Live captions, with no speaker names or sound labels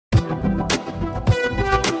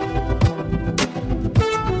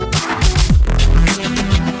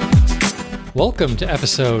Welcome to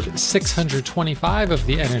episode 625 of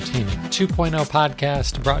the Entertainment 2.0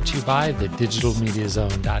 podcast, brought to you by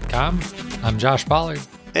thedigitalmediazone.com. I'm Josh Pollard.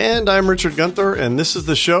 And I'm Richard Gunther, and this is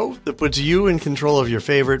the show that puts you in control of your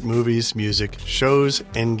favorite movies, music, shows,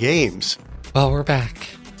 and games. Well, we're back.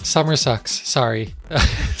 Summer sucks. Sorry.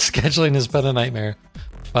 Scheduling has been a nightmare,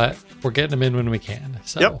 but we're getting them in when we can.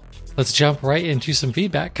 So Let's jump right into some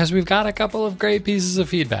feedback, because we've got a couple of great pieces of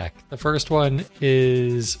feedback. The first one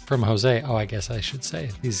is from Jose. Oh, I guess I should say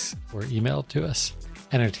these were emailed to us.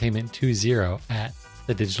 Entertainment20 at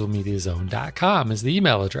thedigitalmediazone.com is the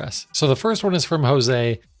email address. So the first one is from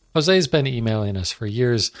Jose. Jose's been emailing us for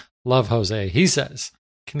years. Love Jose. He says,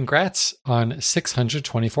 congrats on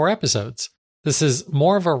 624 episodes. This is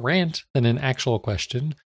more of a rant than an actual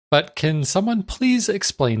question, but can someone please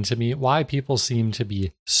explain to me why people seem to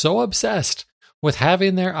be so obsessed with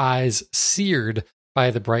having their eyes seared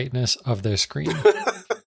by the brightness of their screen?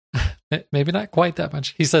 Maybe not quite that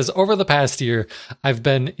much. He says, over the past year, I've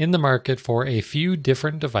been in the market for a few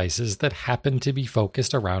different devices that happen to be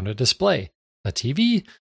focused around a display, a TV,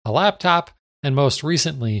 a laptop, and most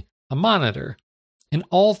recently, a monitor. In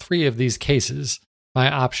all three of these cases,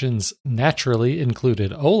 my options naturally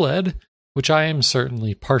included OLED, which I am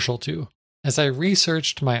certainly partial to. As I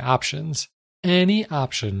researched my options, any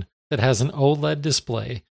option that has an OLED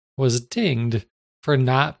display was dinged for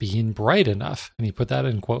not being bright enough, and he put that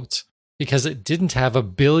in quotes, because it didn't have a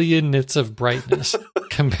billion nits of brightness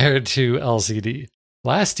compared to LCD.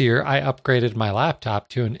 Last year, I upgraded my laptop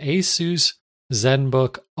to an Asus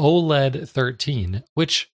ZenBook OLED 13,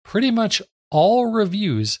 which pretty much all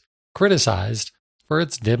reviews criticized for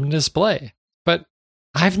its dim display. But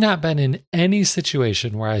I've not been in any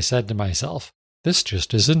situation where I said to myself, this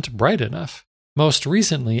just isn't bright enough. Most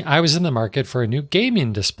recently, I was in the market for a new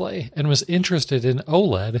gaming display and was interested in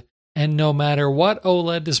OLED, and no matter what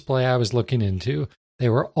OLED display I was looking into, they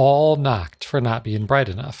were all knocked for not being bright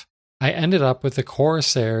enough. I ended up with the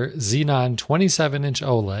Corsair Xenon 27-inch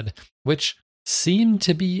OLED, which seemed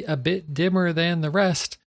to be a bit dimmer than the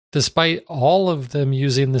rest, despite all of them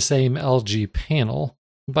using the same LG panel,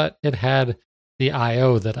 but it had the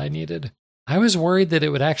I/O that I needed. I was worried that it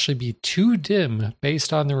would actually be too dim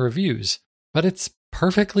based on the reviews, but it's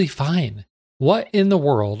perfectly fine. What in the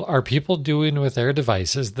world are people doing with their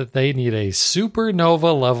devices that they need a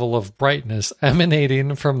supernova level of brightness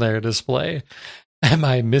emanating from their display? Am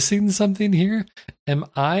I missing something here? Am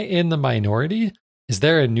I in the minority? Is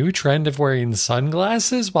there a new trend of wearing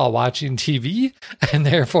sunglasses while watching TV and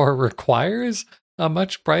therefore requires a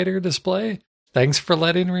much brighter display? Thanks for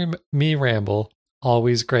letting me ramble.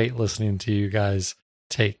 Always great listening to you guys.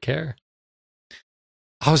 Take care.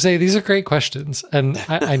 Jose, these are great questions, and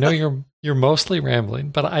I know you're mostly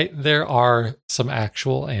rambling, but there are some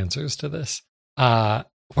actual answers to this. Where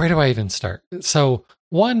do I even start? So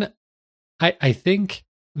one, I think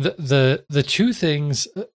the two things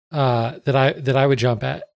that I would jump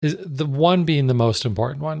at is the one being the most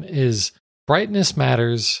important one is brightness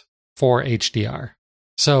matters for HDR.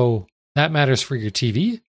 So that matters for your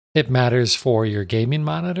TV. It matters for your gaming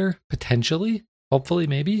monitor, potentially, hopefully,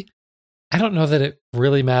 maybe. I don't know that it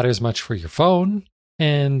really matters much for your phone,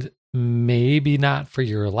 and maybe not for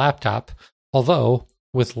your laptop. Although,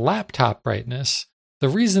 with laptop brightness, the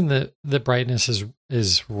reason that the brightness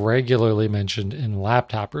is regularly mentioned in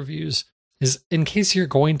laptop reviews is in case you're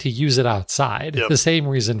going to use it outside. Yep. The same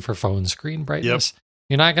reason for phone screen brightness. Yep.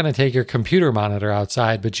 You're not going to take your computer monitor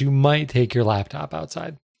outside, but you might take your laptop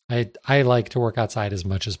outside. I like to work outside as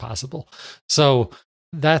much as possible. So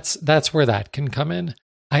that's where that can come in.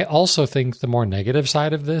 I also think the more negative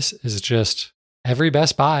side of this is just every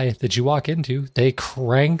Best Buy that you walk into, they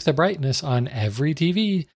crank the brightness on every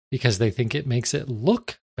TV because they think it makes it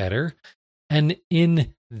look better. And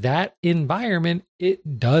in that environment,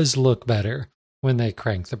 it does look better when they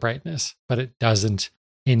crank the brightness, but it doesn't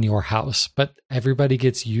in your house. But everybody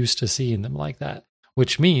gets used to seeing them like that,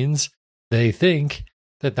 which means they think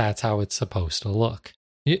that that's how it's supposed to look.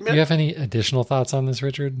 You have any additional thoughts on this,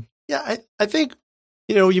 Richard? Yeah, I think,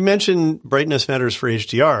 you mentioned brightness matters for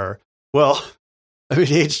HDR. Well, I mean,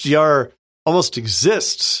 HDR almost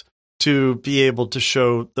exists to be able to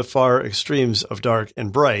show the far extremes of dark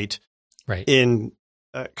and bright in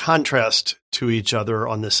contrast to each other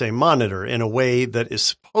on the same monitor in a way that is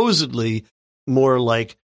supposedly more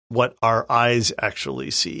like what our eyes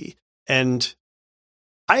actually see. And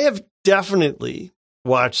I have definitely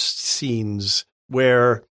watched scenes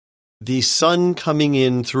where the sun coming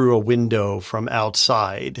in through a window from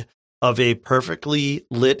outside of a perfectly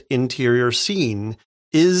lit interior scene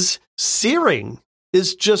is searing,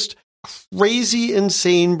 is just crazy,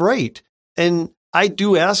 insane bright. And I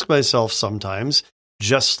do ask myself sometimes,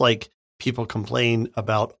 just like people complain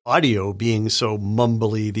about audio being so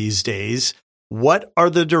mumbly these days, what are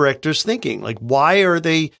the directors thinking? Like, why are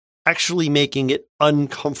they actually making it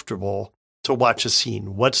uncomfortable to watch a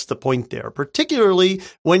scene? What's the point there? Particularly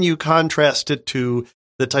when you contrast it to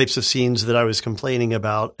the types of scenes that I was complaining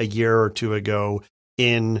about a year or two ago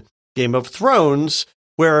in Game of Thrones,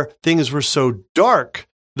 where things were so dark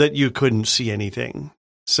that you couldn't see anything.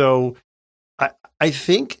 So I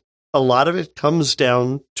think a lot of it comes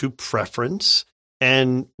down to preference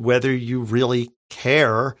and whether you really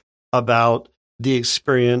care about the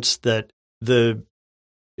experience that the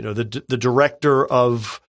director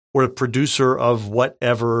of or the producer of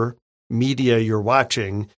whatever media you're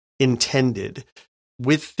watching intended.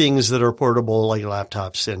 With things that are portable like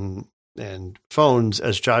laptops and phones,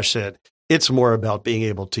 as Josh said, it's more about being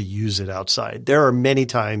able to use it outside. There are many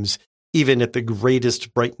times, even at the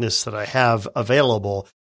greatest brightness that I have available,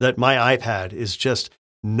 that my iPad is just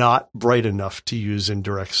not bright enough to use in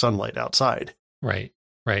direct sunlight outside. Right.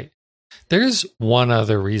 There's one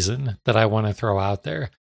other reason that I want to throw out there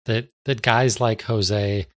that guys like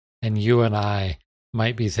Jose and you and I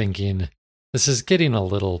might be thinking, this is getting a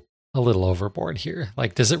little overboard here.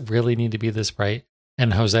 Like, does it really need to be this bright?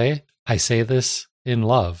 And Jose, I say this in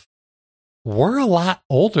love. We're a lot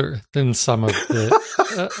older than some of the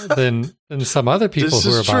than some other people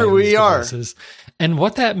who are buying these devices. And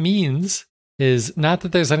what that means is not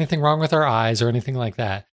that there's anything wrong with our eyes or anything like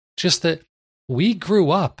that. Just that we grew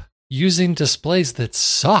up using displays that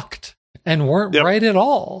sucked and weren't bright at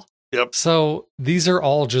all. Yep. So these are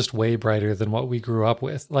all just way brighter than what we grew up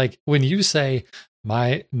with. Like when you say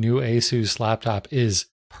my new Asus laptop is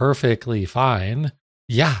perfectly fine,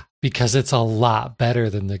 yeah, because it's a lot better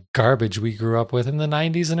than the garbage we grew up with in the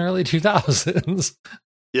 90s and early 2000s.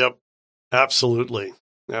 Yep, absolutely.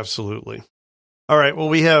 All right, well,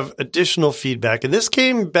 we have additional feedback, and this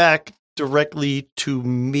came back directly to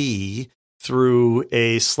me through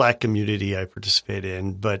a Slack community I participate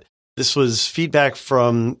in, but this was feedback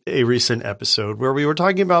from a recent episode where we were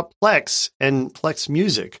talking about Plex and Plex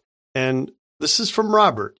Music. And this is from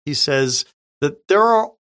Robert. He says that there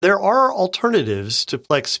are alternatives to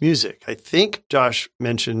Plex Music. I think Josh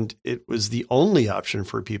mentioned it was the only option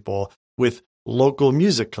for people with local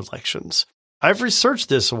music collections. I've researched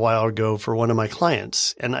this a while ago for one of my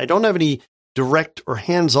clients, and I don't have any direct or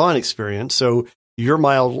hands-on experience, so your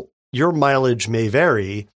mileage may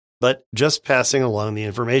vary, but just passing along the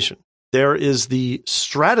information. There is the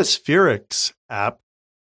Stratospherics app.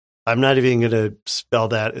 I'm not even going to spell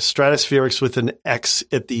that. Stratospherics with an X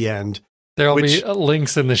at the end. There'll be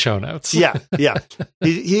links in the show notes. Yeah.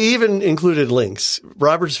 He even included links.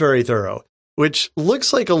 Robert's very thorough, which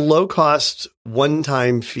looks like a low-cost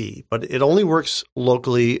one-time fee, but it only works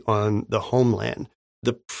locally on the homeland.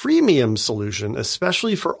 The premium solution,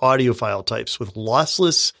 especially for audiophile types with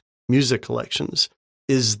lossless music collections,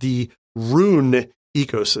 is the Roon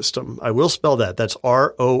ecosystem. I will spell that. That's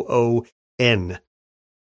ROON.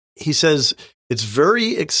 He says it's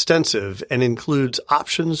very extensive and includes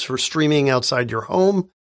options for streaming outside your home.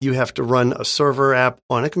 You have to run a server app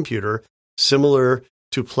on a computer similar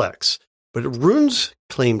to Plex. But Roon's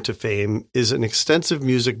claim to fame is an extensive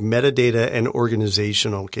music metadata and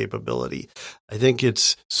organizational capability. I think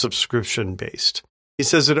it's subscription-based. He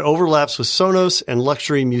says it overlaps with Sonos and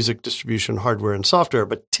luxury music distribution hardware and software,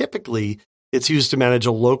 but typically it's used to manage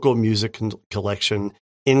a local music collection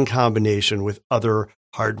in combination with other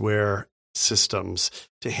hardware systems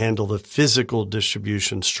to handle the physical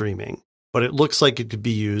distribution streaming. But it looks like it could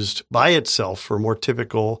be used by itself for more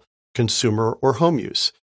typical consumer or home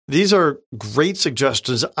use. These are great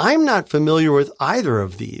suggestions. I'm not familiar with either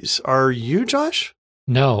of these. Are you, Josh?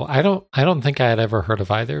 No, I don't think I had ever heard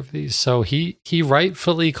of either of these. So he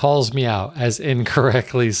rightfully calls me out as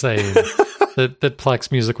incorrectly saying that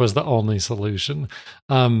Plex Music was the only solution.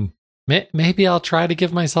 Maybe I'll try to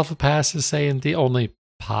give myself a pass as saying the only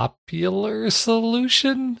popular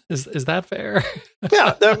solution. Is that fair?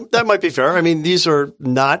 Yeah, that might be fair. I mean, these are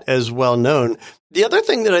not as well known. The other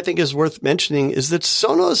thing that I think is worth mentioning is that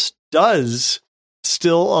Sonos does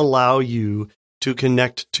still allow you to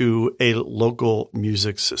connect to a local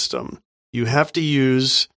music system. You have to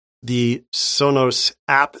use the Sonos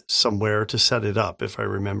app somewhere to set it up, if I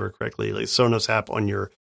remember correctly, like Sonos app on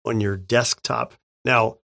your desktop.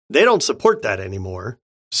 Now, they don't support that anymore.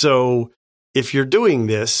 So if you're doing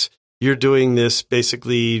this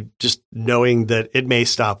basically just knowing that it may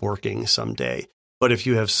stop working someday. But if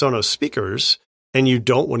you have Sonos speakers and you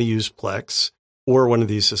don't want to use Plex or one of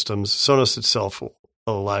these systems, Sonos itself will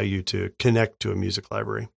allow you to connect to a music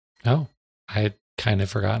library. Oh, I had kind of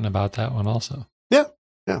forgotten about that one also. Yeah.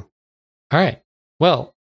 All right.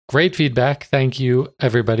 Well, great feedback. Thank you,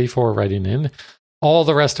 everybody, for writing in. All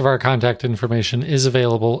the rest of our contact information is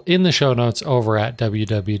available in the show notes over at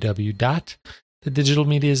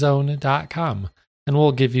www.thedigitalmediazone.com. And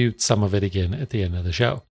we'll give you some of it again at the end of the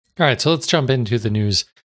show. All right, so let's jump into the news.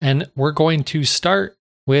 And we're going to start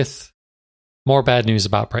with more bad news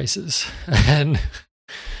about prices. And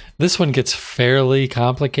this one gets fairly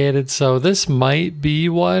complicated. So this might be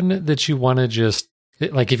one that you want to just,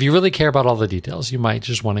 like, if you really care about all the details, you might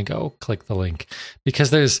just want to go click the link,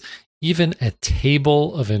 because there's even a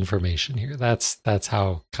table of information here. That's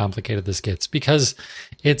how complicated this gets, because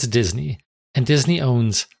it's Disney, and Disney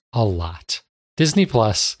owns a lot. Disney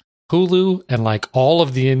Plus, Hulu, and like all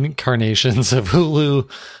of the incarnations of Hulu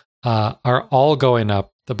are all going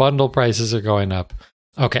up. The bundle prices are going up.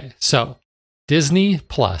 Okay, so Disney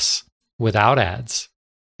Plus without ads,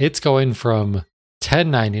 it's going from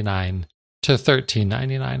 $10.99 to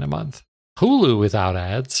 $13.99 a month. Hulu without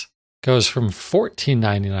ads goes from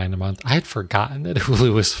 $14.99 a month. I had forgotten that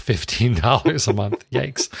Hulu was $15 a month.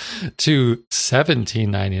 Yikes. To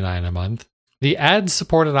 $17.99 a month. The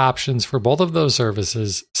ad-supported options for both of those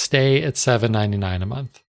services stay at $7.99 a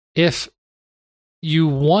month. If you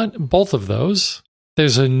want both of those,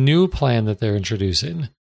 there's a new plan that they're introducing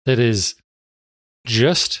that is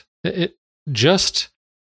just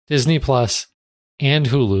Disney Plus and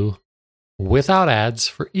Hulu without ads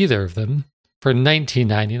for either of them for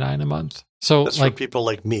 $19.99 a month. So that's like for people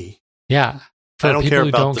like me. Yeah. I don't care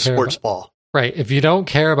about the sports ball. Right. If you don't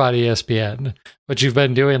care about ESPN, but you've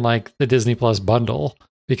been doing like the Disney Plus bundle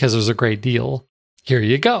because it was a great deal, here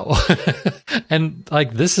you go. And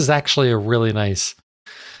like, this is actually a really nice.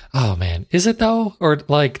 Oh man, is it though? Or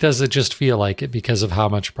like, does it just feel like it because of how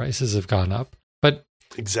much prices have gone up? But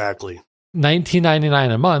exactly,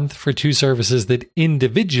 $19.99 a month for two services that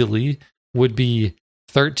individually would be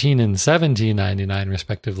 $13 and $17.99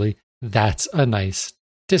 respectively. That's a nice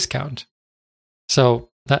discount. So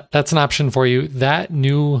that's an option for you. That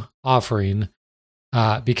new offering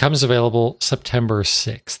becomes available September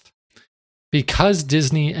 6th. Because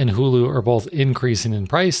Disney and Hulu are both increasing in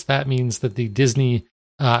price, that means that the Disney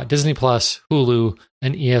Plus, Hulu,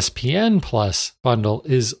 and ESPN Plus bundle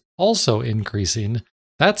is also increasing.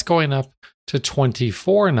 That's going up to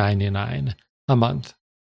 $24.99 a month.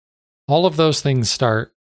 All of those things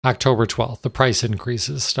start October 12th. The price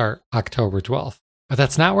increases start October 12th. But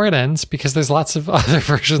that's not where it ends, because there's lots of other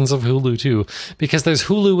versions of Hulu too. Because there's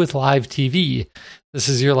Hulu with live TV. This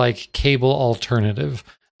is your like cable alternative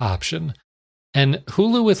option. And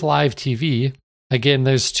Hulu with live TV, again,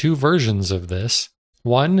 there's two versions of this.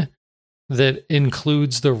 One that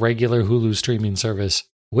includes the regular Hulu streaming service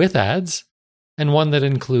with ads, and one that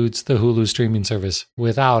includes the Hulu streaming service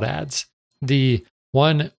without ads. The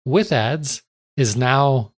one with ads is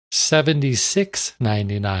now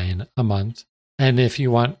 $76.99 a month. And if you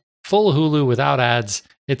want full Hulu without ads,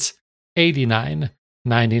 it's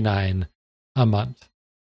 $89.99 a month.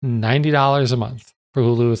 $90 a month for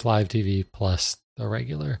Hulu with live TV plus the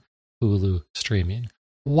regular Hulu streaming.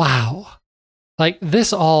 Wow. Like,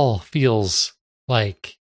 this all feels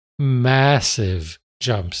like massive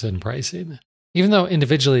jumps in pricing. Even though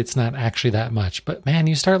individually it's not actually that much. But man,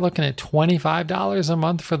 you start looking at $25 a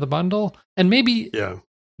month for the bundle, and maybe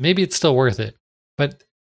it's still worth it. But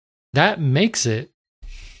that makes it, I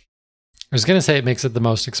was going to say it makes it the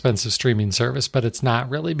most expensive streaming service, but it's not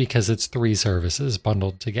really, because it's three services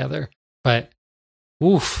bundled together. But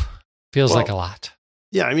feels like a lot.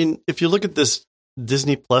 Yeah, I mean, if you look at this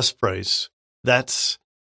Disney Plus price, that's,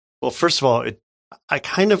 well, first of all, I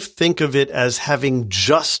kind of think of it as having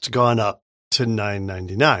just gone up to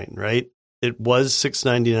 $9.99, right? It was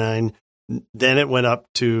 $6.99, then it went up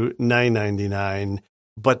to $9.99,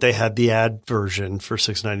 but they had the ad version for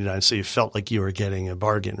 $6.99, so you felt like you were getting a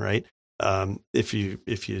bargain, right? If you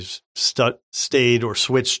stayed or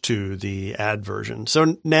switched to the ad version.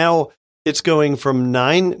 So now it's going from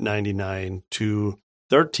 $9.99 to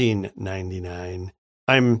 $13.99.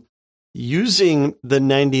 I'm using the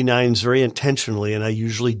 99s very intentionally, and I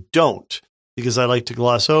usually don't, because I like to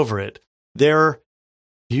gloss over it. They're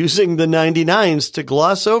using the 99s to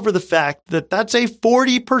gloss over the fact that that's a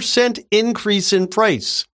 40% increase in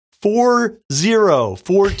price.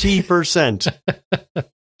 40%.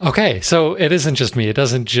 Okay, so it isn't just me. It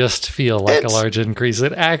doesn't just feel like a large increase.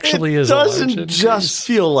 It actually is a large increase. It doesn't just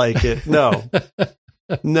feel like it. No.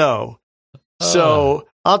 No. So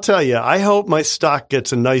I'll tell you, I hope my stock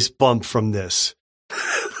gets a nice bump from this.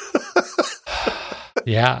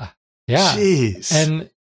 Yeah. Jeez. And,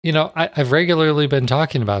 you know, I've regularly been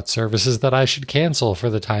talking about services that I should cancel for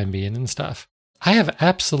the time being and stuff. I have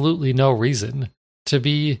absolutely no reason to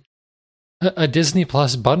be a Disney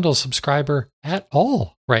Plus bundle subscriber at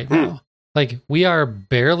all right now. Like, we are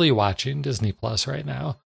barely watching Disney Plus right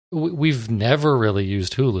now. We've never really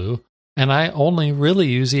used Hulu, and I only really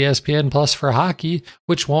use ESPN Plus for hockey,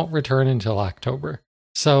 which won't return until October.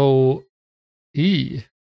 So, maybe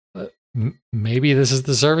this is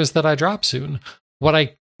the service that I drop soon. What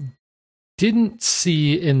I didn't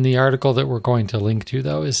see in the article that we're going to link to,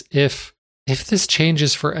 though, is if this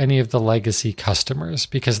changes for any of the legacy customers,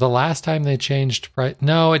 because the last time they changed,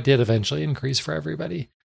 no, it did eventually increase for everybody. I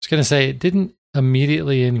was going to say it didn't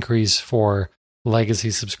immediately increase for legacy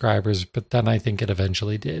subscribers, but then I think it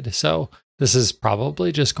eventually did. So this is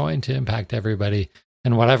probably just going to impact everybody.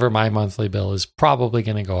 And whatever my monthly bill is probably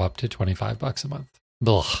going to go up to $25 a month.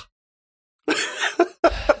 Blah.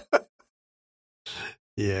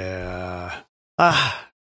 Yeah. I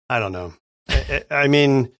don't know. I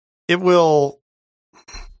mean, it will.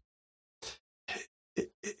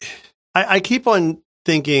 I keep on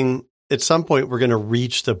thinking at some point we're going to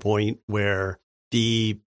reach the point where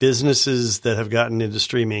the businesses that have gotten into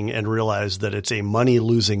streaming and realize that it's a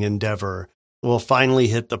money-losing endeavor will finally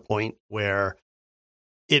hit the point where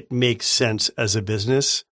it makes sense as a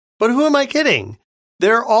business. But who am I kidding?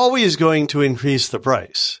 They're always going to increase the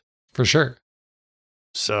price. For sure.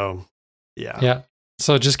 So, yeah. Yeah.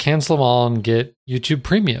 So just cancel them all and get YouTube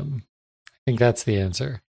Premium. I think that's the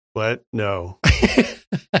answer. What? No.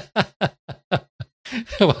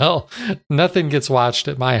 Well, nothing gets watched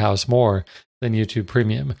at my house more than YouTube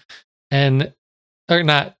Premium. Or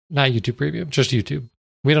not YouTube Premium, just YouTube.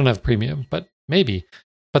 We don't have Premium, but maybe.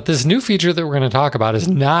 But this new feature that we're going to talk about is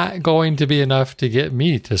not going to be enough to get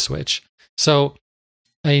me to switch. So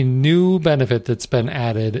a new benefit that's been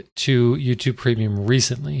added to YouTube Premium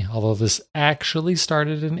recently, although this actually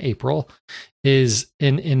started in April, is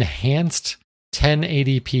an enhanced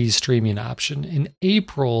 1080p streaming option. In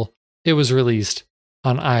April, it was released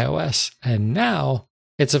on iOS, and now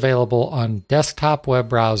it's available on desktop web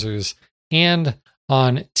browsers and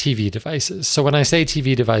on TV devices. So when I say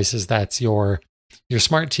TV devices, that's your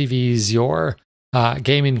smart TVs, your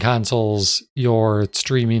gaming consoles, your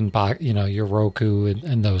streaming box, your Roku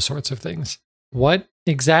and those sorts of things. What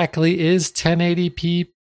exactly is 1080p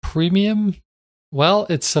premium? Well,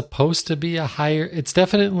 it's supposed to be it's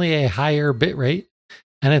definitely a higher bit rate,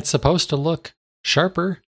 and it's supposed to look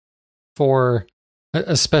sharper for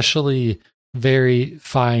especially very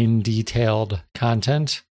fine, detailed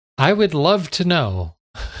content. I would love to know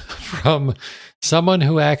from someone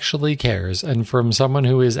who actually cares and from someone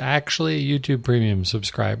who is actually a YouTube Premium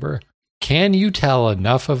subscriber, can you tell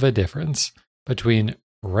enough of a difference between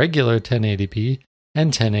regular 1080p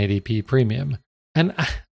and 1080p Premium? And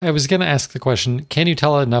I was going to ask the question, can you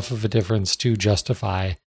tell enough of a difference to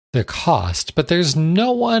justify the cost? But there's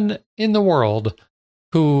no one in the world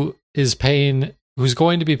who's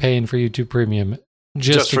going to be paying for YouTube Premium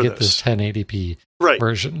just to get this 1080p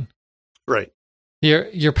version. Right.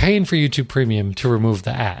 You're paying for YouTube Premium to remove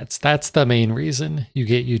the ads. That's the main reason you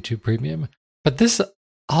get YouTube Premium. But this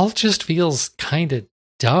all just feels kind of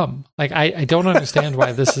dumb. Like, I don't understand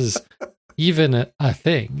why this is even a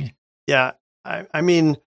thing. Yeah. I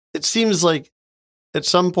mean, it seems like at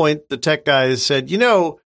some point the tech guys said,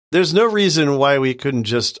 there's no reason why we couldn't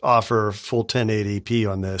just offer full 1080p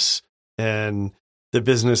on this. And the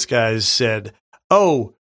business guys said,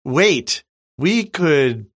 oh, wait, we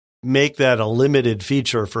could make that a limited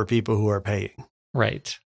feature for people who are paying.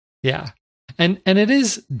 Right. Yeah. And it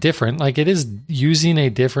is different. Like, it is using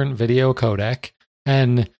a different video codec,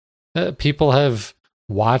 and people have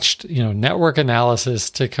watched, network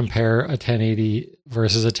analysis to compare a 1080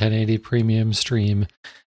 versus a 1080 premium stream.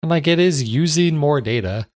 And like, it is using more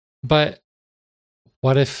data, but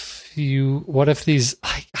what if these,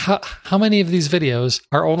 like, how many of these videos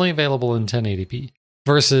are only available in 1080p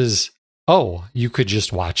versus, oh, you could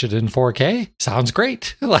just watch it in 4K? Sounds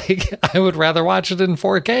great. Like, I would rather watch it in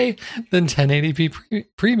 4K than 1080p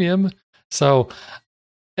premium. So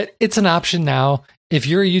it's an option now. If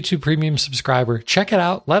you're a YouTube Premium subscriber, check it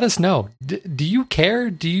out. Let us know. Do you care?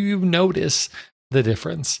 Do you notice the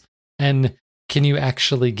difference? And can you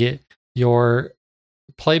actually get your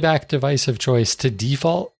playback device of choice to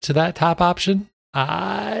default to that top option?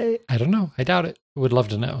 I don't know. I doubt it. Would love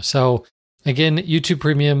to know. So again, YouTube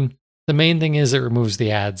Premium, the main thing is it removes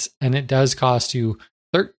the ads, and it does cost you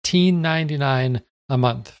 $13.99 a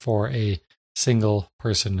month for a single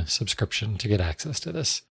person subscription to get access to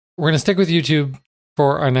this. We're going to stick with YouTube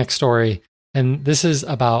for our next story, and this is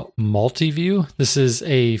about Multiview. This is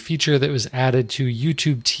a feature that was added to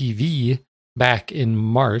YouTube TV back in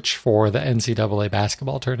March for the NCAA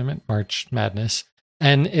basketball tournament, March Madness.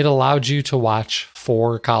 And it allowed you to watch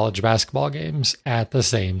 4 college basketball games at the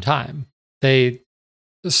same time. They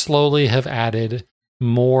slowly have added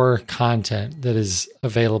more content that is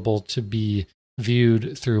available to be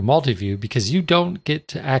viewed through multi-view, because you don't get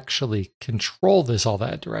to actually control this all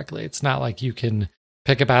that directly. It's not like you can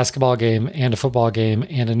pick a basketball game and a football game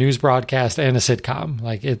and a news broadcast and a sitcom.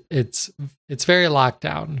 Like it's very locked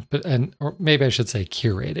down, or maybe I should say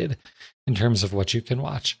curated in terms of what you can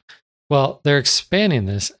watch. Well, they're expanding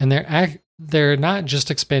this, and they're not just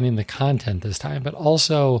expanding the content this time, but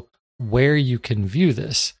also where you can view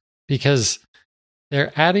this, because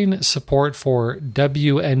they're adding support for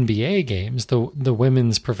WNBA games, the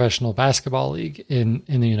Women's Professional Basketball League in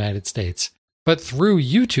the United States, but through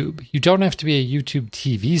YouTube. You don't have to be a YouTube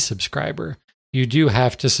TV subscriber. You do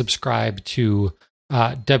have to subscribe to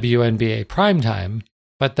WNBA Primetime,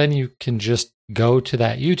 but then you can just go to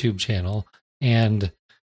that YouTube channel and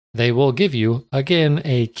they will give you, again,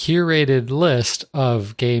 a curated list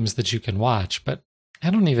of games that you can watch. But I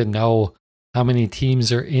don't even know how many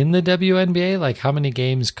teams are in the WNBA, like how many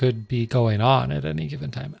games could be going on at any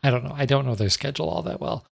given time. I don't know. I don't know their schedule all that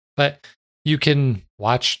well. But you can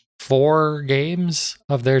watch 4 games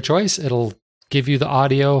of their choice. It'll give you the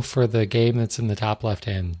audio for the game that's in the top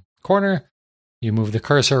left-hand corner. You move the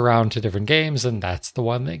cursor around to different games, and that's the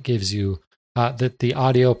one that gives you that the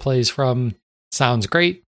audio plays from. Sounds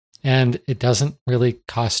great. And it doesn't really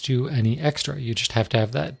cost you any extra. You just have to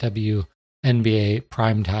have that WNBA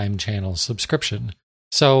Primetime channel subscription.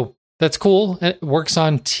 So that's cool. It works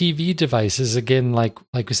on TV devices. Again, like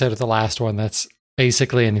we said with the last one, that's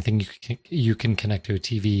basically anything you can connect to a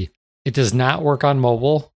TV. It does not work on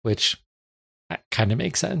mobile, which kind of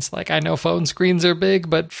makes sense. Like, I know phone screens are big,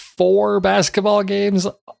 but 4 basketball games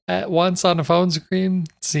at once on a phone screen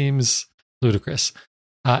seems ludicrous.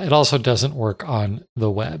 It also doesn't work on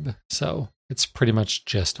the web, so it's pretty much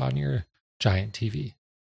just on your giant TV.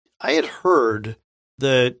 I had heard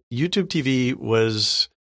that YouTube TV was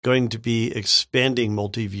going to be expanding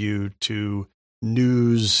multi-view to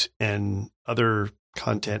news and other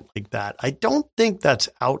content like that. I don't think that's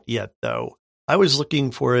out yet, though. I was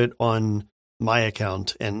looking for it on my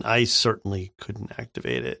account, and I certainly couldn't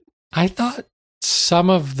activate it. I thought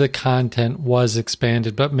some of the content was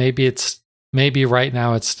expanded, but maybe right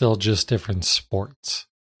now it's still just different sports.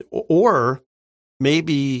 Or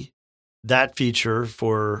maybe that feature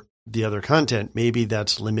for the other content, maybe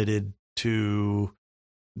that's limited to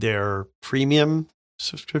their premium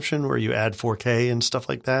subscription where you add 4K and stuff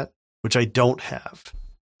like that, which I don't have.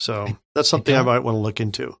 So that's something I might want to look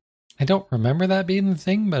into. I don't remember that being the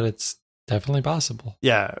thing, but it's definitely possible.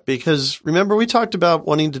 Yeah, because remember we talked about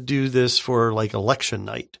wanting to do this for like election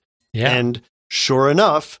night. Yeah. And sure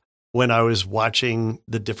enough, when I was watching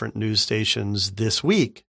the different news stations this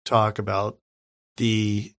week talk about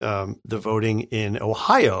the voting in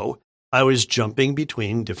Ohio, I was jumping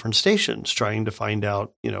between different stations trying to find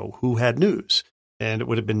out, who had news. And it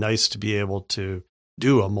would have been nice to be able to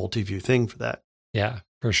do a multi-view thing for that. Yeah,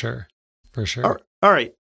 for sure. For sure. All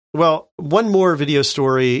right. Well, one more video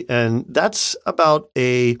story, and that's about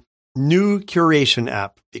a new curation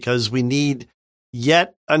app, because we need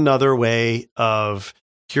yet another way of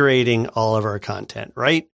curating all of our content,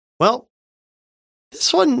 right? Well,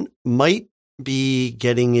 this one might be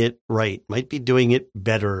getting it right, might be doing it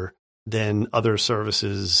better than other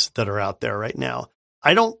services that are out there right now.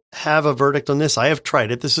 I don't have a verdict on this. I have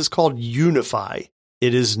tried it. This is called Unify.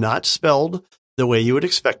 It is not spelled the way you would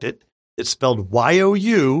expect it. It's spelled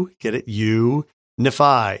Y-O-U, get it?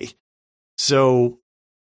 Unify. So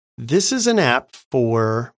this is an app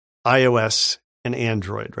for iOS and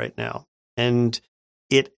Android right now. And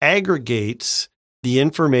it aggregates the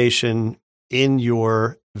information in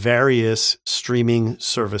your various streaming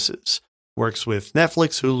services. Works with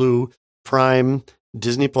Netflix, Hulu, Prime,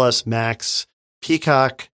 Disney Plus, Max,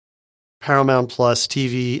 Peacock, Paramount Plus,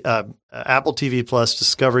 TV, Apple TV Plus,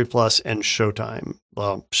 Discovery Plus, and Showtime.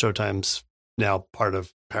 Well, Showtime's now part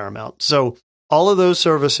of Paramount. So all of those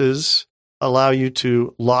services allow you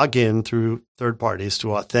to log in through third parties,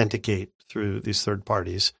 to authenticate through these third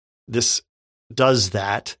parties. This does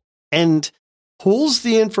that and pulls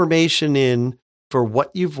the information in for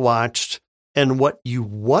what you've watched and what you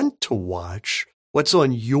want to watch, what's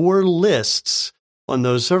on your lists on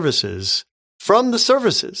those services from the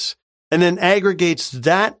services, and then aggregates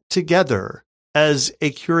that together as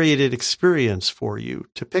a curated experience for you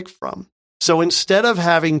to pick from. So instead of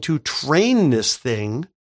having to train this thing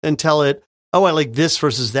and tell it, oh, I like this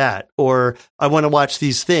versus that, or I want to watch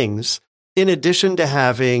these things, in addition to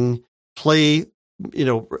having play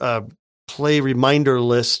play reminder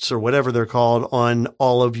lists or whatever they're called on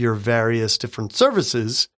all of your various different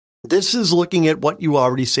services. This is looking at what you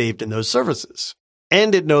already saved in those services.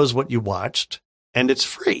 And it knows what you watched, and it's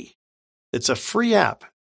free. It's a free app.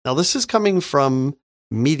 Now, this is coming from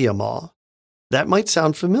MediaMall. That might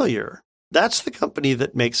sound familiar. That's the company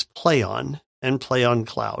that makes PlayOn and PlayOn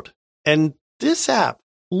Cloud. And this app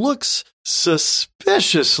looks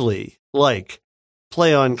suspiciously like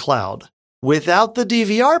PlayOn Cloud without the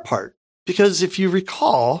DVR part. Because if you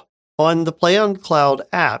recall, on the PlayOn Cloud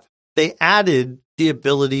app, they added the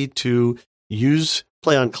ability to use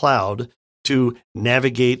PlayOn Cloud to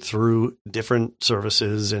navigate through different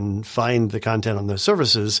services and find the content on those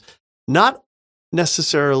services, not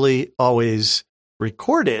necessarily always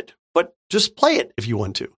record it, but just play it if you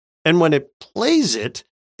want to. And when it plays it,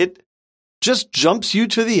 it just jumps you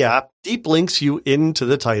to the app, deep links you into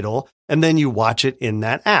the title, and then you watch it in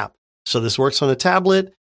that app. So this works on a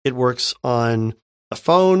tablet. It works on a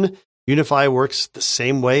phone. Unify works the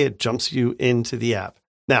same way. It jumps you into the app.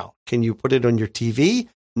 Now, can you put it on your TV?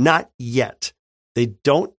 Not yet. They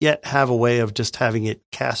don't yet have a way of just having it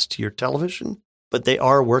cast to your television, but they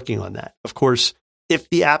are working on that. Of course, if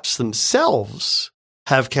the apps themselves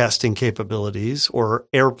have casting capabilities or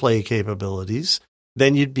AirPlay capabilities,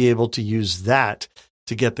 then you'd be able to use that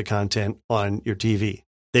to get the content on your TV.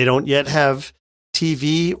 They don't yet have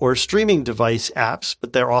TV or streaming device apps,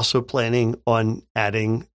 but they're also planning on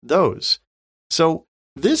adding those. So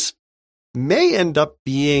this may end up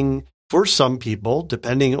being, for some people,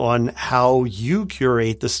 depending on how you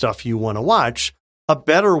curate the stuff you want to watch, a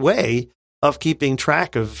better way of keeping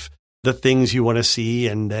track of the things you want to see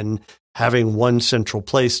and then having one central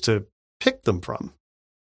place to pick them from.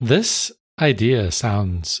 This idea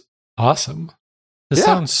sounds awesome. This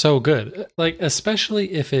sounds so good. Like,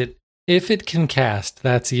 especially if it can cast,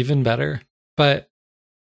 that's even better. But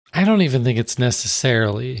I don't even think it's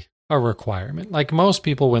necessarily a requirement. Like, most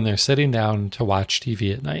people, when they're sitting down to watch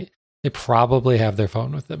TV at night, they probably have their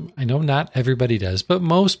phone with them. I know not everybody does, but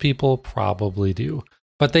most people probably do.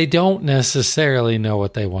 But they don't necessarily know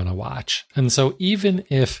what they want to watch. And so even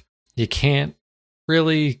if you can't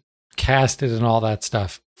really cast it and all that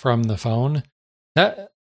stuff from the phone, that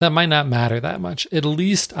might not matter that much. At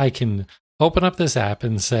least I can open up this app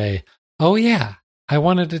and say, oh yeah, I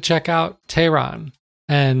wanted to check out Tehran,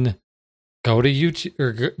 and go to YouTube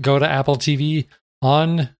or go to Apple TV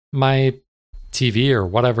on my TV or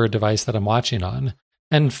whatever device that I'm watching on,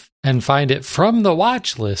 and find it from the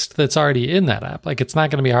watch list that's already in that app. Like, it's not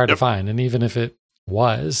going to be hard to find. And even if it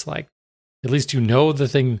was, like, at least you know the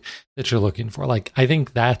thing that you're looking for. Like, I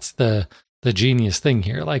think that's the genius thing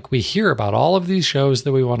here. Like, we hear about all of these shows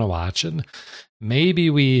that we want to watch, and maybe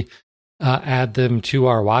we add them to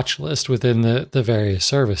our watch list within the various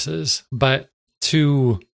services. But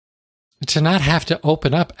to not have to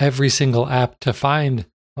open up every single app to find,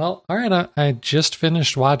 well, all right, I just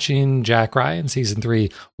finished watching Jack Ryan season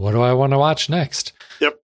 3. What do I want to watch next?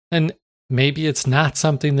 Yep. And maybe it's not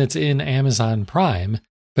something that's in Amazon Prime,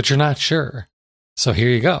 but you're not sure. So here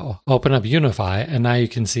you go. Open up Unify, and now you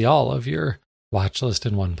can see all of your watch list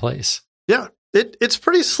in one place. Yeah, it's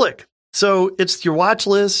pretty slick. So it's your watch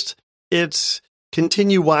list. It's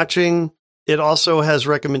continue watching. It also has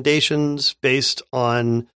recommendations based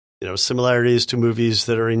on, similarities to movies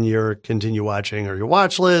that are in your continue watching or your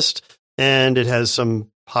watch list. And it has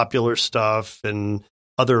some popular stuff and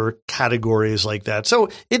other categories like that. So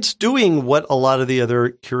it's doing what a lot of the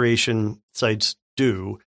other curation sites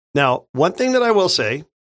do. Now, one thing that I will say,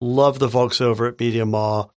 love the folks over at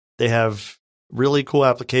MediaMall. They have really cool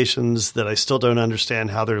applications that I still don't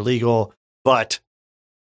understand how they're legal. But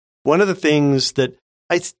one of the things that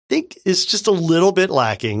I think is just a little bit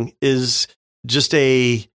lacking is just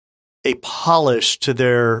a polish to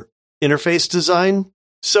their interface design.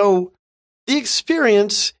 So the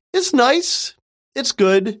experience is nice. It's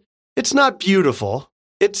good. It's not beautiful.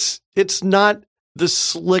 It's not the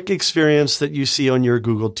slick experience that you see on your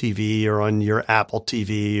Google TV or on your Apple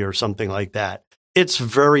TV or something like that. It's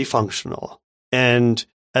very functional. And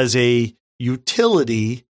as a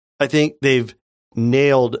utility, I think they've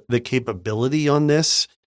nailed the capability on this.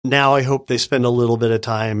 Now I hope they spend a little bit of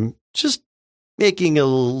time just making a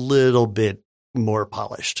little bit more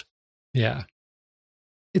polished. Yeah.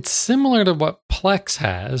 It's similar to what Plex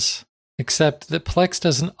has, except that Plex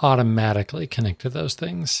doesn't automatically connect to those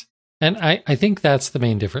things. And I think that's the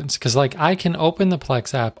main difference, because like I can open the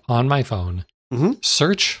Plex app on my phone,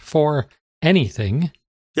 search for anything,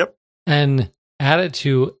 and add it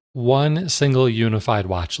to one single unified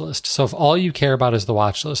watch list. So if all you care about is the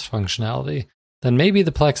watch list functionality, then maybe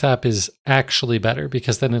the Plex app is actually better,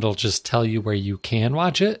 because then it'll just tell you where you can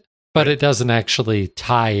watch it. but it doesn't actually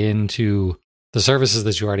tie into the services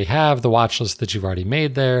that you already have, the watch list that you've already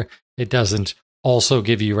made there. It doesn't also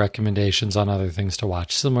give you recommendations on other things to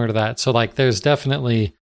watch similar to that. So like there's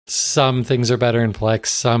definitely some things are better in Plex,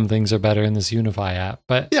 some things are better in this Unify app.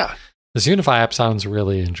 But yeah, this Unify app sounds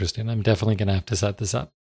really interesting. I'm definitely going to have to set this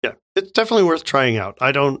up. Yeah, it's definitely worth trying out.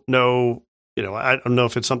 I don't know, I don't know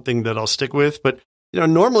if it's something that I'll stick with, but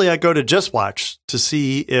normally I go to Just Watch to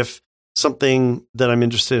see if something that I'm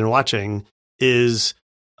interested in watching is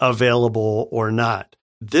available or not.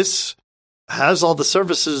 This has all the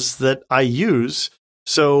services that I use,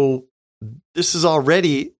 so this is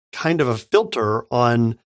already kind of a filter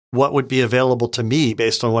on what would be available to me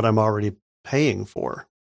based on what I'm already paying for.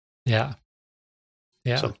 Yeah.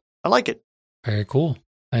 So I like it. Very cool.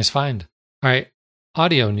 Nice find. All right.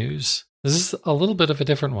 Audio news. This is a little bit of a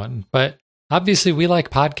different one, but obviously we like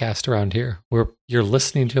podcasts around here where you're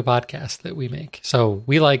listening to a podcast that we make. So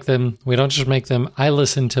we like them. We don't just make them. I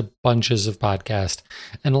listen to bunches of podcasts,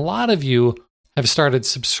 and a lot of you have started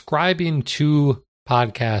subscribing to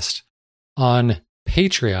podcasts on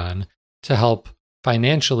Patreon to help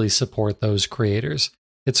financially support those creators.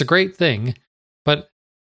 It's a great thing, but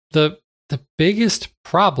the biggest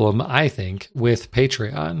problem, I think, with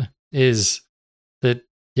Patreon is that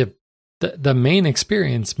the main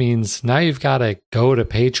experience means now you've got to go to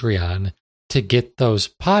Patreon to get those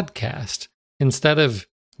podcasts instead of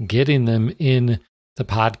getting them in the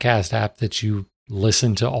podcast app that you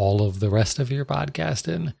listen to all of the rest of your podcast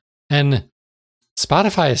in. And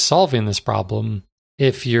Spotify is solving this problem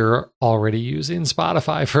if you're already using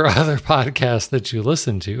Spotify for other podcasts that you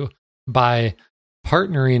listen to by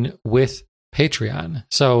partnering with Patreon.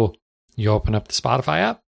 So you open up the Spotify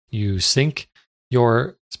app, you sync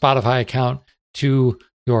your Spotify account to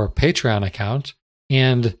your Patreon account,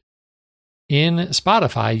 and in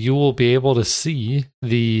Spotify, you will be able to see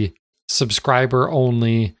the subscriber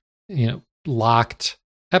only, locked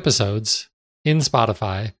episodes in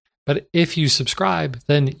Spotify. But if you subscribe,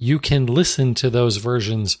 then you can listen to those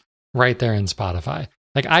versions right there in Spotify.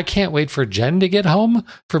 Like, I can't wait for Jen to get home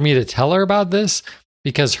for me to tell her about this,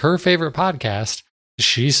 because her favorite podcast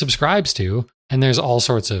she subscribes to, and there's all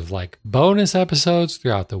sorts of like bonus episodes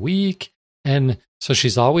throughout the week. And so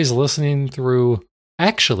she's always listening through.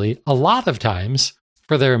 Actually, a lot of times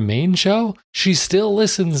for their main show, she still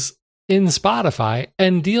listens in Spotify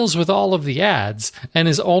and deals with all of the ads and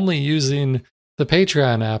is only using the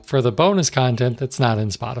Patreon app for the bonus content that's not in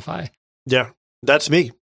Spotify. Yeah, that's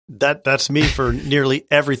me. That's me for nearly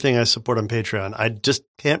everything I support on Patreon. I just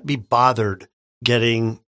can't be bothered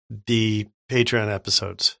getting the Patreon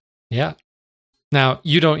episodes. Yeah. Now,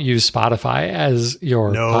 you don't use Spotify as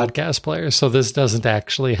your podcast player, so this doesn't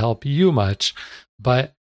actually help you much,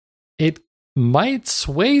 but it might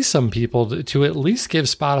sway some people to at least give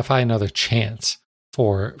Spotify another chance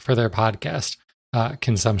for their podcast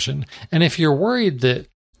consumption. And if you're worried that,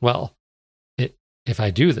 if I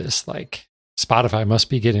do this, like Spotify must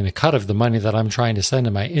be getting a cut of the money that I'm trying to send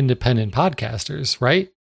to my independent podcasters,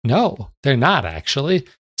 right? No, they're not actually.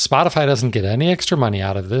 Spotify doesn't get any extra money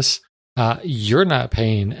out of this. You're not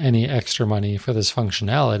paying any extra money for this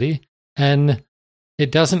functionality, and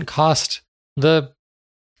it doesn't cost the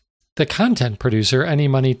content producer any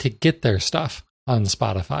money to get their stuff on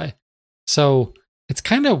Spotify. So it's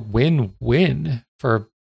kind of win-win for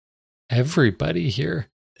everybody here.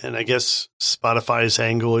 And I guess Spotify's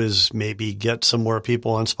angle is maybe get some more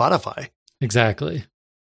people on Spotify. Exactly.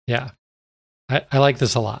 Yeah. I like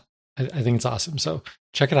this a lot. I think it's awesome. So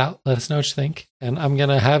check it out. Let us know what you think. And I'm going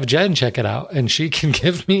to have Jen check it out and she can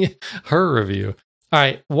give me her review. All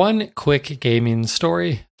right. One quick gaming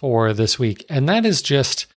story for this week. And that is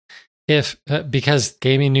just because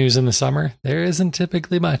gaming news in the summer, there isn't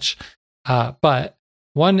typically much. But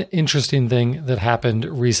one interesting thing that happened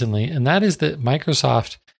recently, and that is that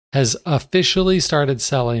Microsoft has officially started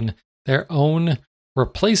selling their own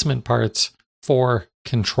replacement parts for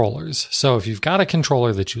controllers. So if you've got a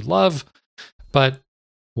controller that you love, but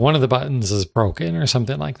one of the buttons is broken or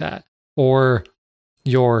something like that, or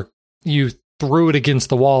you threw it against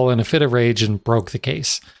the wall in a fit of rage and broke the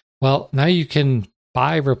case. Well, now you can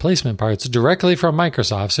buy replacement parts directly from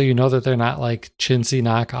Microsoft, so you know that they're not like chintzy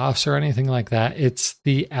knockoffs or anything like that. It's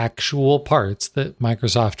the actual parts that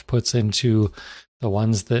Microsoft puts into the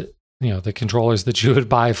ones that, the controllers that you would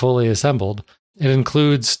buy fully assembled. It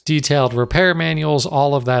includes detailed repair manuals,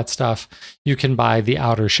 all of that stuff. You can buy the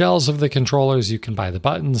outer shells of the controllers. You can buy the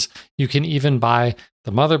buttons. You can even buy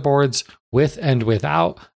the motherboards with and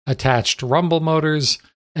without attached rumble motors.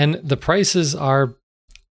 And the prices are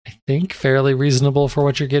I think, fairly reasonable for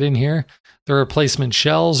what you're getting here. The replacement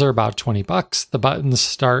shells are about $20. The buttons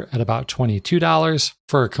start at about $22.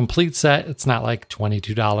 For a complete set, it's not like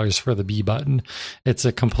 $22 for the B button. It's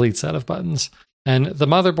a complete set of buttons. And the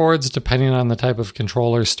motherboards, depending on the type of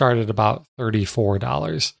controller, start at about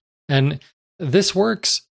 $34. And this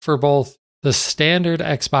works for both the standard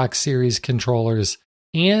Xbox Series controllers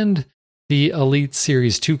and the Elite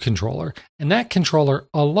Series 2 controller. And that controller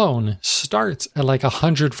alone starts at like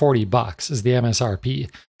 $140 is the MSRP.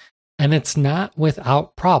 And it's not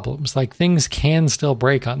without problems. Like, things can still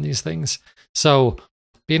break on these things. So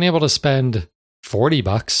being able to spend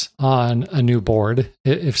 $40 on a new board,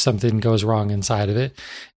 if something goes wrong inside of it,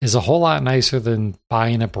 is a whole lot nicer than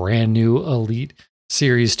buying a brand new Elite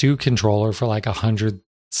Series 2 controller for like $170,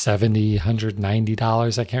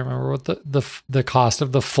 $190. I can't remember what the cost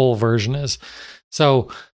of the full version is. So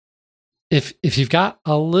if you've got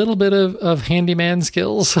a little bit of handyman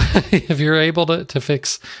skills, if you're able to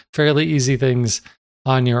fix fairly easy things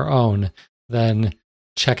on your own, then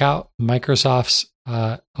check out Microsoft's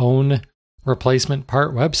own replacement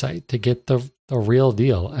part website to get the real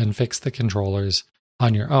deal and fix the controllers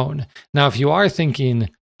on your own. Now, if you are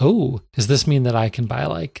thinking, oh, does this mean that I can buy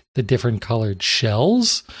like the different colored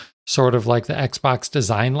shells, sort of like the Xbox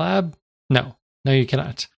Design Lab? No, you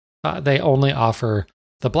cannot. They only offer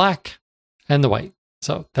the black and the white.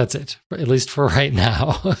 So that's it, at least for right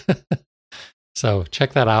now. So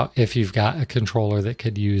check that out if you've got a controller that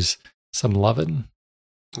could use some loving.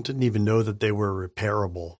 I didn't even know that they were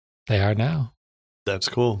repairable. They are now. That's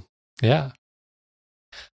cool. Yeah.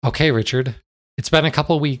 Okay, Richard, it's been a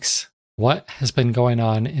couple weeks. What has been going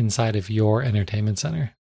on inside of your entertainment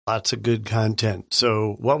center? Lots of good content.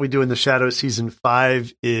 So What We Do in the Shadows Season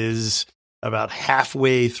 5 is about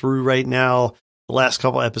halfway through right now. The last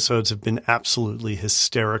couple episodes have been absolutely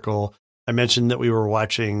hysterical. I mentioned that we were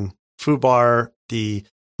watching Fubar, the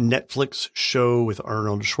Netflix show with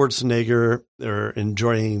Arnold Schwarzenegger. They're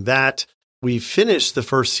enjoying that. We finished the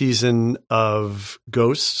first season of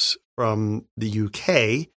Ghosts from the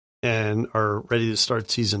UK and are ready to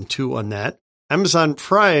start season 2 on that. Amazon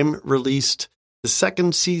Prime released the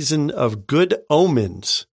second season of Good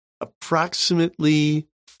Omens, approximately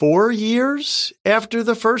 4 years after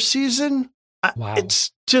the first season. Wow.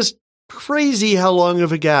 It's just crazy how long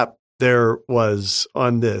of a gap there was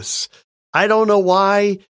on this. I don't know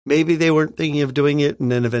why. Maybe they weren't thinking of doing it,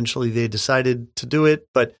 and then eventually they decided to do it.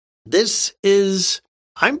 But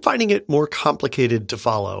I'm finding it more complicated to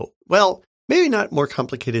follow. Well, maybe not more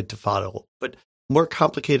complicated to follow, but more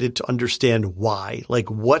complicated to understand why.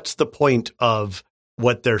 Like, what's the point of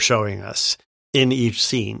what they're showing us in each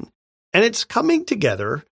scene? And it's coming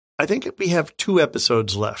together. I think we have 2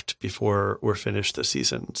 episodes left before we're finished this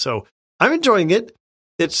season. So I'm enjoying it.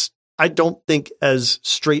 It's, I don't think, as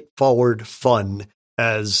straightforward fun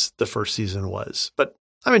as the first season was, but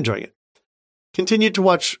I'm enjoying it. Continued to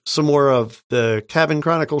watch some more of the Cabin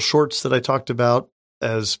Chronicles shorts that I talked about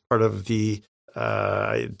as part of the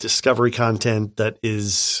Discovery content that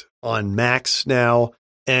is on Max now.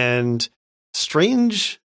 And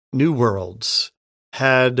Strange New Worlds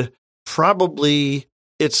had probably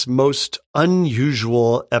its most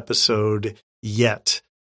unusual episode yet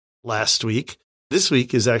last week. This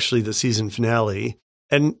week is actually the season finale.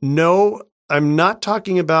 And no, I'm not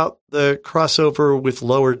talking about the crossover with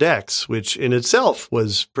Lower Decks, which in itself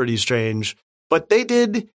was pretty strange, but they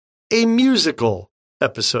did a musical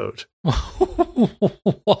episode.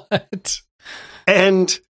 What?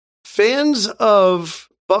 And fans of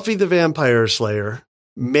Buffy the Vampire Slayer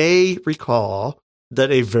may recall that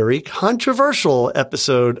a very controversial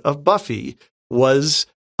episode of Buffy was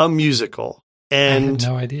a musical. And I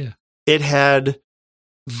had no idea. It had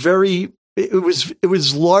it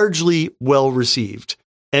was largely well received.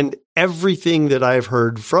 And everything that I've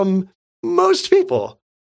heard from most people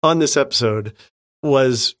on this episode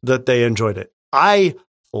was that they enjoyed it. I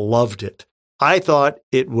loved it. I thought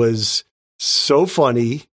it was so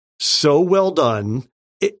funny, so well done.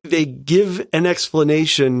 They give an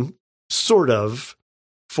explanation, sort of,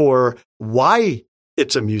 for why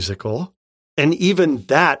it's a musical. And even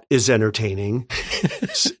that is entertaining.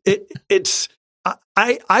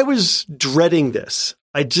 I was dreading this.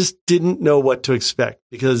 I just didn't know what to expect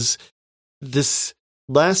because this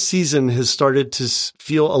last season has started to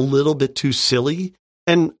feel a little bit too silly.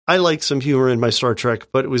 And I like some humor in my Star Trek,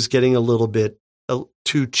 but it was getting a little bit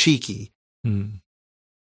too cheeky.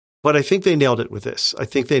 But I think they nailed it with this. I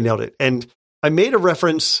think they nailed it. And I made a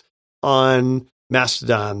reference on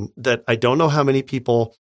Mastodon that I don't know how many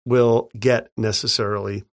people will get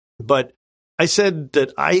necessarily, but I said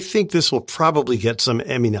that I think this will probably get some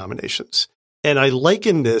Emmy nominations. And I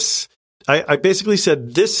liken this, I basically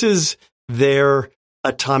said, this is their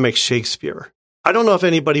Atomic Shakespeare. I don't know if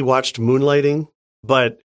anybody watched Moonlighting,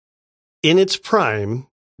 but in its prime,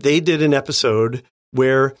 they did an episode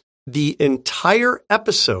where the entire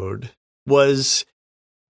episode was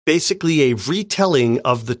basically a retelling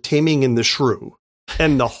of The Taming and the Shrew.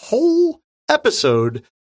 And the whole episode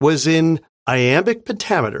was in iambic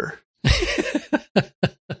pentameter.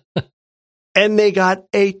 And they got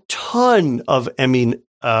a ton of Emmy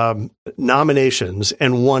nominations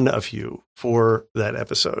and won a few for that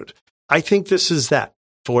episode. I think this is that.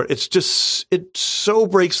 It so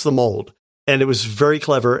breaks the mold. And it was very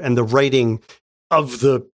clever. And the writing of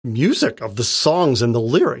the music, of the songs and the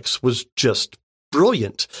lyrics was just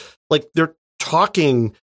brilliant. Like they're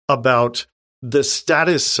talking about the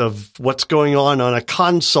status of what's going on a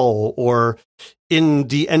console or in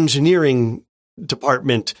the engineering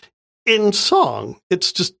department in song.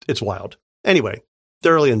 It's wild. Anyway,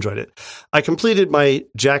 thoroughly enjoyed it. I completed my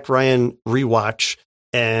Jack Ryan rewatch.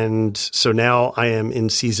 And so now I am in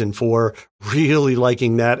season 4, really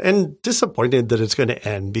liking that and disappointed that it's going to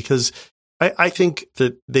end because I think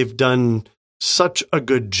that they've done such a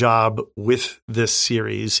good job with this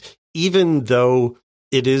series, even though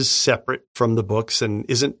it is separate from the books and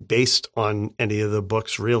isn't based on any of the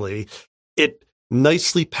books, really. It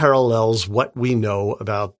nicely parallels what we know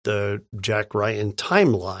about the Jack Ryan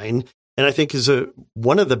timeline, and I think is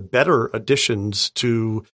one of the better additions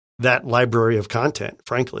to that library of content,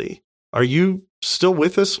 frankly. Are you still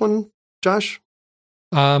with this one, Josh?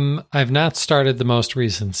 I've not started the most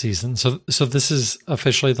recent season. So this is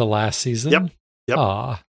officially the last season? Yep.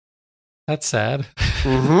 Aw, that's sad.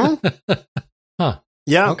 Mm-hmm. Huh.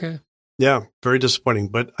 Yeah. Okay. Yeah. Very disappointing,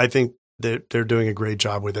 but I think that they're doing a great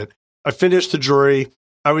job with it. I finished The Jury.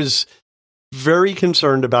 I was very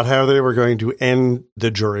concerned about how they were going to end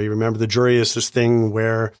The Jury. Remember, The Jury is this thing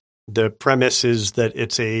where the premise is that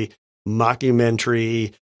it's a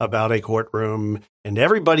mockumentary about a courtroom, and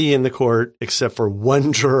everybody in the court, except for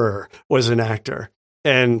one juror, was an actor.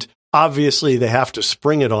 And obviously, they have to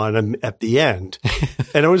spring it on him at the end.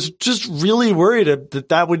 And I was just really worried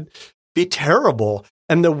that would be terrible.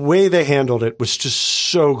 And the way they handled it was just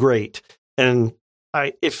so great. And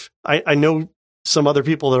I know some other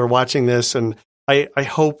people that are watching this, and I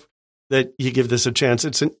hope that you give this a chance.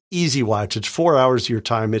 It's an easy watch. It's 4 hours of your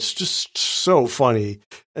time. It's just so funny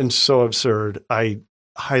and so absurd. I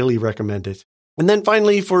highly recommend it. And then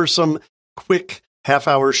finally, for some quick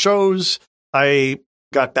half-hour shows, I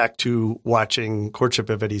got back to watching Courtship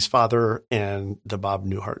of Eddie's Father and The Bob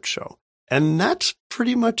Newhart Show. And that's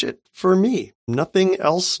pretty much it for me. Nothing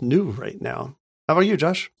else new right now. How about you,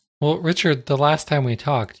 Josh? Well, Richard, the last time we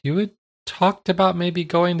talked, you had talked about maybe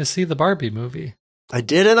going to see the Barbie movie. I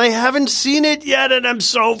did, and I haven't seen it yet, and I'm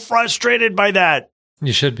so frustrated by that.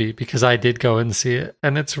 You should be, because I did go and see it,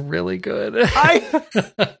 and it's really good.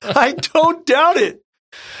 I don't doubt it.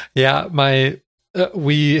 Yeah,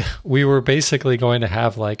 we were basically going to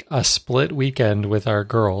have like a split weekend with our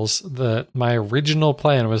girls. My original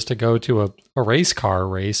plan was to go to a race car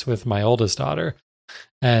race with my oldest daughter,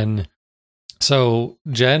 and so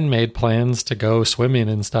Jen made plans to go swimming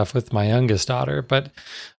and stuff with my youngest daughter, but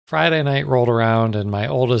Friday night rolled around and my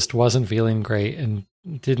oldest wasn't feeling great and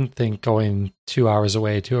didn't think going 2 hours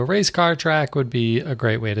away to a race car track would be a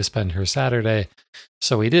great way to spend her Saturday.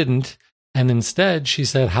 So we didn't. And instead she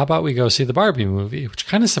said, how about we go see the Barbie movie? Which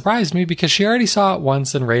kind of surprised me because she already saw it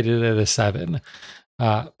once and rated it a 7.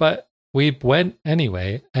 But we went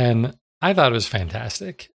anyway, and I thought it was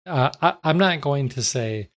fantastic. I'm not going to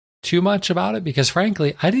say too much about it because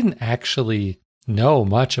frankly, I didn't actually know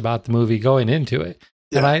much about the movie going into it.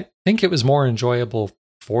 Yeah. And I think it was more enjoyable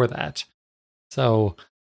for that. So,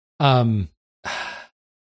 like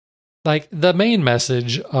the main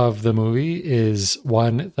message of the movie is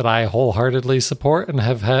one that I wholeheartedly support and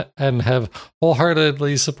have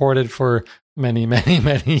wholeheartedly supported for many, many,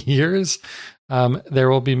 many years. There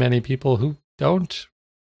will be many people who don't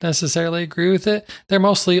necessarily agree with it. They're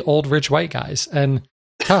mostly old, rich white guys, and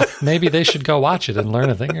maybe they should go watch it and learn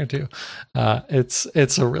a thing or two. It's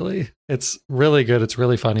really good. It's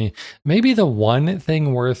really funny. Maybe the one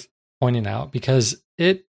thing worth pointing out, because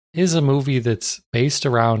it is a movie that's based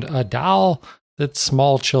around a doll that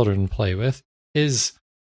small children play with, is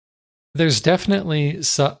there's definitely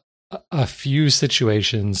a few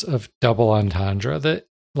situations of double entendre that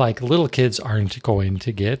like little kids aren't going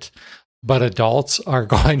to get, but adults are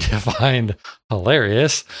going to find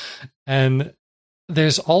hilarious. And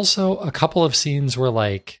there's also a couple of scenes where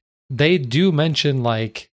like they do mention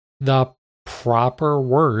like the proper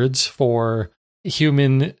words for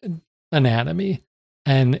human anatomy.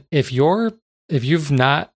 And if you're if you've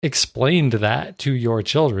not explained that to your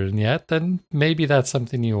children yet, then maybe that's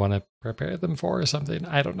something you want to prepare them for or something.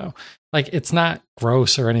 I don't know. Like, it's not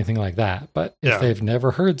gross or anything like that, but if they've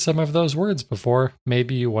never heard some of those words before,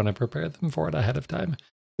 maybe you want to prepare them for it ahead of time.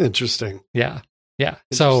 Interesting. Yeah. Yeah.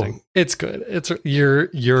 So it's good.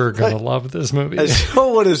 You're going to love this movie. I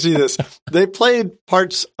so want to see this. They played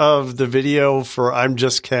parts of the video for I'm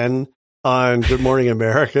Just Ken on Good Morning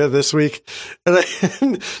America this week.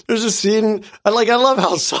 And there's a scene, I love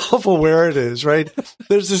how self-aware it is, right?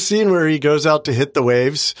 There's a scene where he goes out to hit the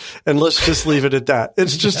waves, and let's just leave it at that.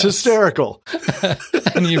 It's just hysterical.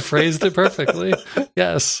 And you phrased it perfectly.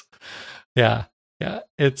 Yes. Yeah. Yeah.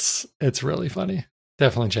 It's really funny.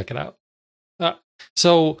 Definitely check it out.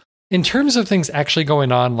 So in terms of things actually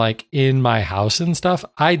going on, like in my house and stuff,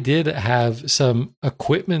 I did have some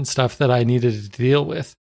equipment stuff that I needed to deal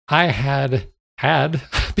with. I had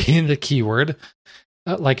being the keyword,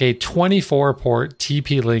 like a 24 port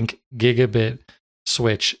TP-Link gigabit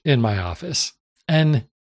switch in my office. And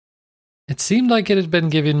it seemed like it had been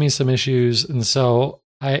giving me some issues. And so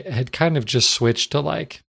I had kind of just switched to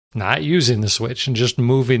like not using the switch and just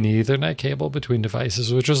moving the Ethernet cable between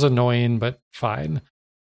devices, which was annoying, but fine.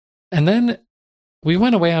 And then we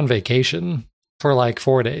went away on vacation for like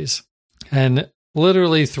 4 days. And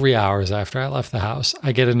literally 3 hours after I left the house,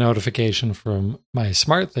 I get a notification from my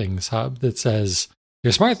SmartThings hub that says,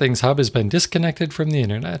 your SmartThings hub has been disconnected from the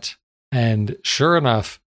internet. And sure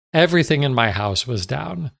enough, everything in my house was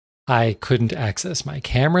down. I couldn't access my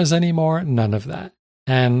cameras anymore, none of that.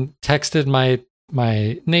 And texted my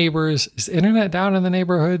neighbors, is the internet down in the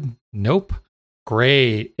neighborhood? Nope.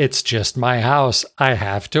 Great. It's just my house. I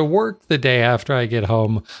have to work the day after I get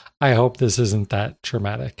home. I hope this isn't that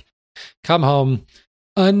traumatic. Come home,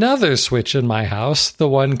 another switch in my house, the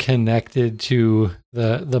one connected to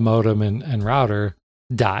the modem and router,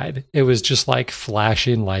 died. It was just like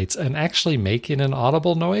flashing lights and actually making an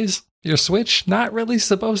audible noise. Your switch, not really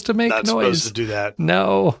supposed to make noise. Not supposed to do that.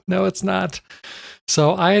 No, it's not.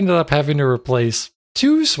 So I ended up having to replace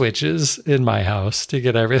 2 switches in my house to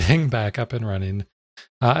get everything back up and running.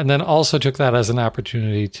 And then also took that as an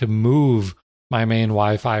opportunity to move my main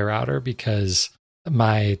Wi-Fi router because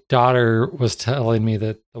my daughter was telling me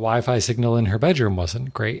that the Wi-Fi signal in her bedroom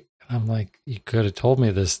wasn't great. And I'm like, you could have told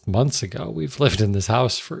me this months ago. We've lived in this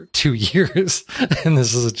house for 2 years and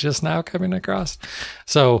this is just now coming across.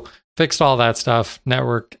 So fixed all that stuff.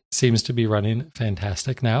 Network seems to be running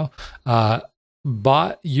fantastic now.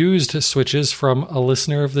 Bought used switches from a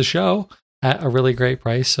listener of the show at a really great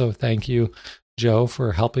price. So thank you, Joe,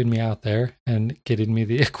 for helping me out there and getting me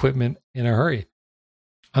the equipment in a hurry.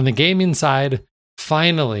 On the gaming side,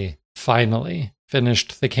 finally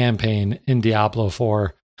finished the campaign in Diablo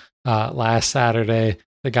 4 last Saturday.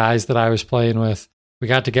 The guys that I was playing with, we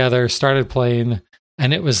got together, started playing,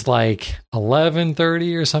 and it was like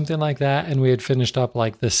 11:30 or something like that. And we had finished up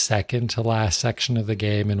like the second to last section of the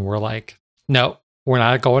game. And we're like, no, we're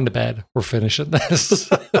not going to bed. We're finishing this.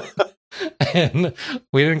 And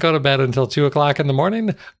we didn't go to bed until 2:00 in the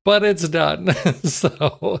morning, but it's done.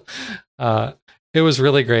 So it was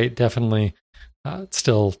really great. Definitely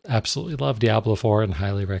still absolutely love Diablo 4 and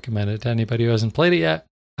highly recommend it to anybody who hasn't played it yet.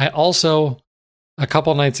 I also, a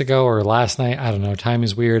couple nights ago or last night, I don't know, time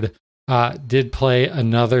is weird, did play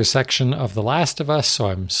another section of The Last of Us. So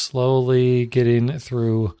I'm slowly getting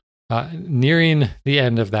through, nearing the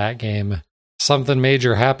end of that game. Something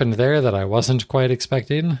major happened there that I wasn't quite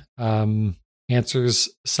expecting. Answers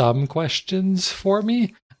some questions for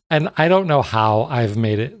me. And I don't know how I've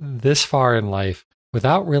made it this far in life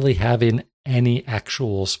without really having any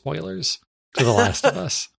actual spoilers to The Last of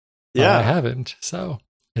Us. Yeah. I haven't. So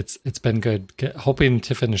it's been good. Hoping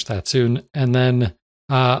to finish that soon. And then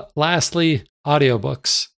lastly,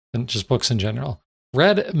 audiobooks and just books in general.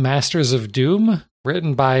 Read Masters of Doom,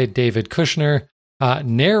 written by David Kushner,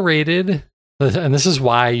 narrated, and this is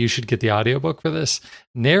why you should get the audiobook for this,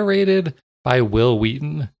 narrated by Will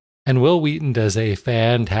Wheaton. And Will Wheaton does a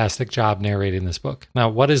fantastic job narrating this book. Now,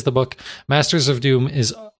 what is the book? Masters of Doom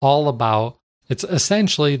is all about, it's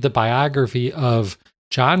essentially the biography of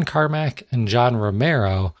John Carmack and John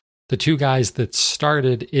Romero, the 2 guys that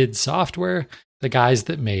started id Software, the guys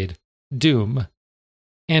that made Doom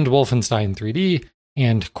and Wolfenstein 3D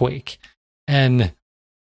and Quake. And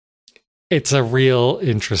it's a real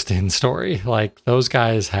interesting story. Like, those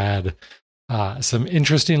guys had some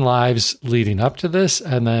interesting lives leading up to this,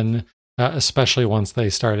 and then especially once they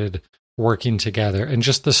started working together. And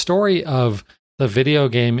just the story of the video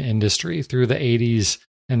game industry through the 80s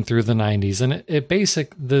and through the 90s. And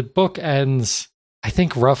the book ends, I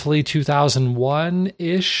think, roughly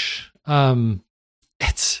 2001-ish.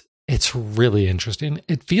 It's it's really interesting.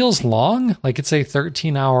 It feels long, like it's a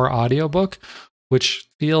 13-hour audiobook, which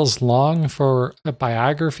feels long for a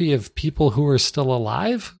biography of people who are still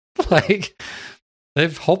alive. Like,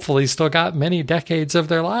 they've hopefully still got many decades of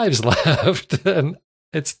their lives left, and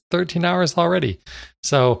it's 13 hours already.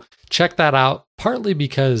 So check that out, partly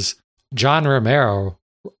because John Romero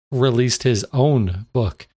released his own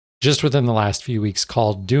book just within the last few weeks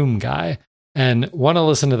called Doom Guy, and want to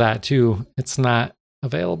listen to that too. It's not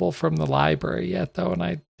available from the library yet, though, and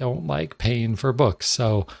I don't like paying for books,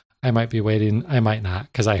 so I might be waiting. I might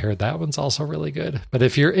not, because I heard that one's also really good. But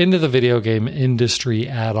if you're into the video game industry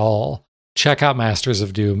at all, check out Masters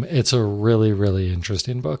of Doom. It's a really, really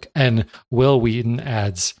interesting book. And Will Wheaton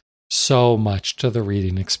adds so much to the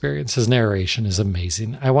reading experience. His narration is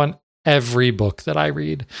amazing. I want every book that I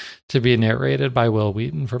read to be narrated by Will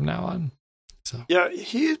Wheaton from now on. So yeah,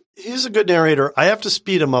 he's a good narrator. I have to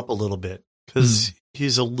speed him up a little bit because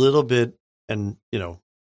he's a little bit, and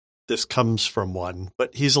this comes from one,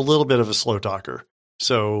 but he's a little bit of a slow talker.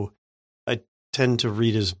 So I tend to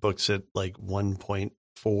read his books at like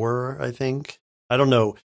 1.4, I think. I don't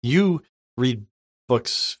know. You read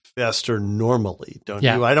books faster normally, don't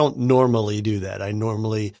you? I don't normally do that. I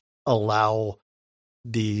normally allow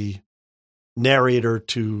the narrator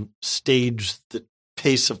to stage the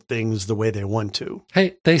pace of things the way they want to.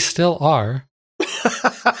 Hey, they still are.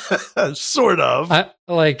 Sort of.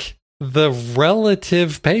 Like, the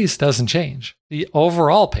relative pace doesn't change. The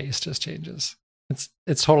overall pace just changes.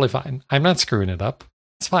 It's totally fine. I'm not screwing it up.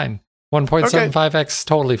 It's fine. 1.75x,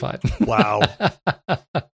 totally fine. Wow.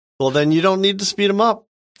 Well, then you don't need to speed them up.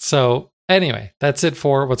 So anyway, that's it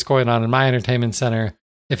for what's going on in my entertainment center.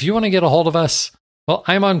 If you want to get a hold of us, well,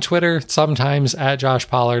 I'm on Twitter sometimes at Josh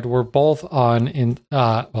Pollard. We're both on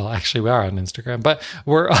well, actually we are on Instagram, but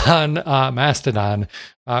we're on Mastodon,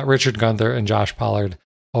 Richard Gunther and Josh Pollard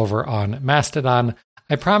over on Mastodon.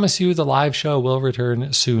 I promise you the live show will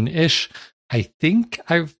return soon-ish. I think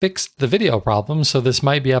I've fixed the video problem, so this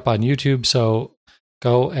might be up on YouTube. So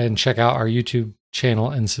go and check out our YouTube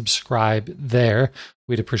channel and subscribe there.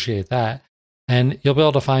 We'd appreciate that. And you'll be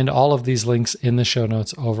able to find all of these links in the show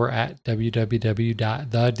notes over at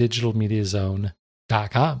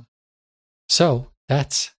www.thedigitalmediazone.com. So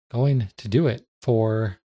that's going to do it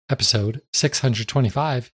for episode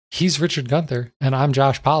 625. He's Richard Gunther, and I'm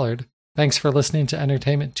Josh Pollard. Thanks for listening to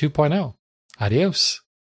Entertainment 2.0. Adios.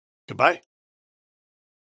 Goodbye.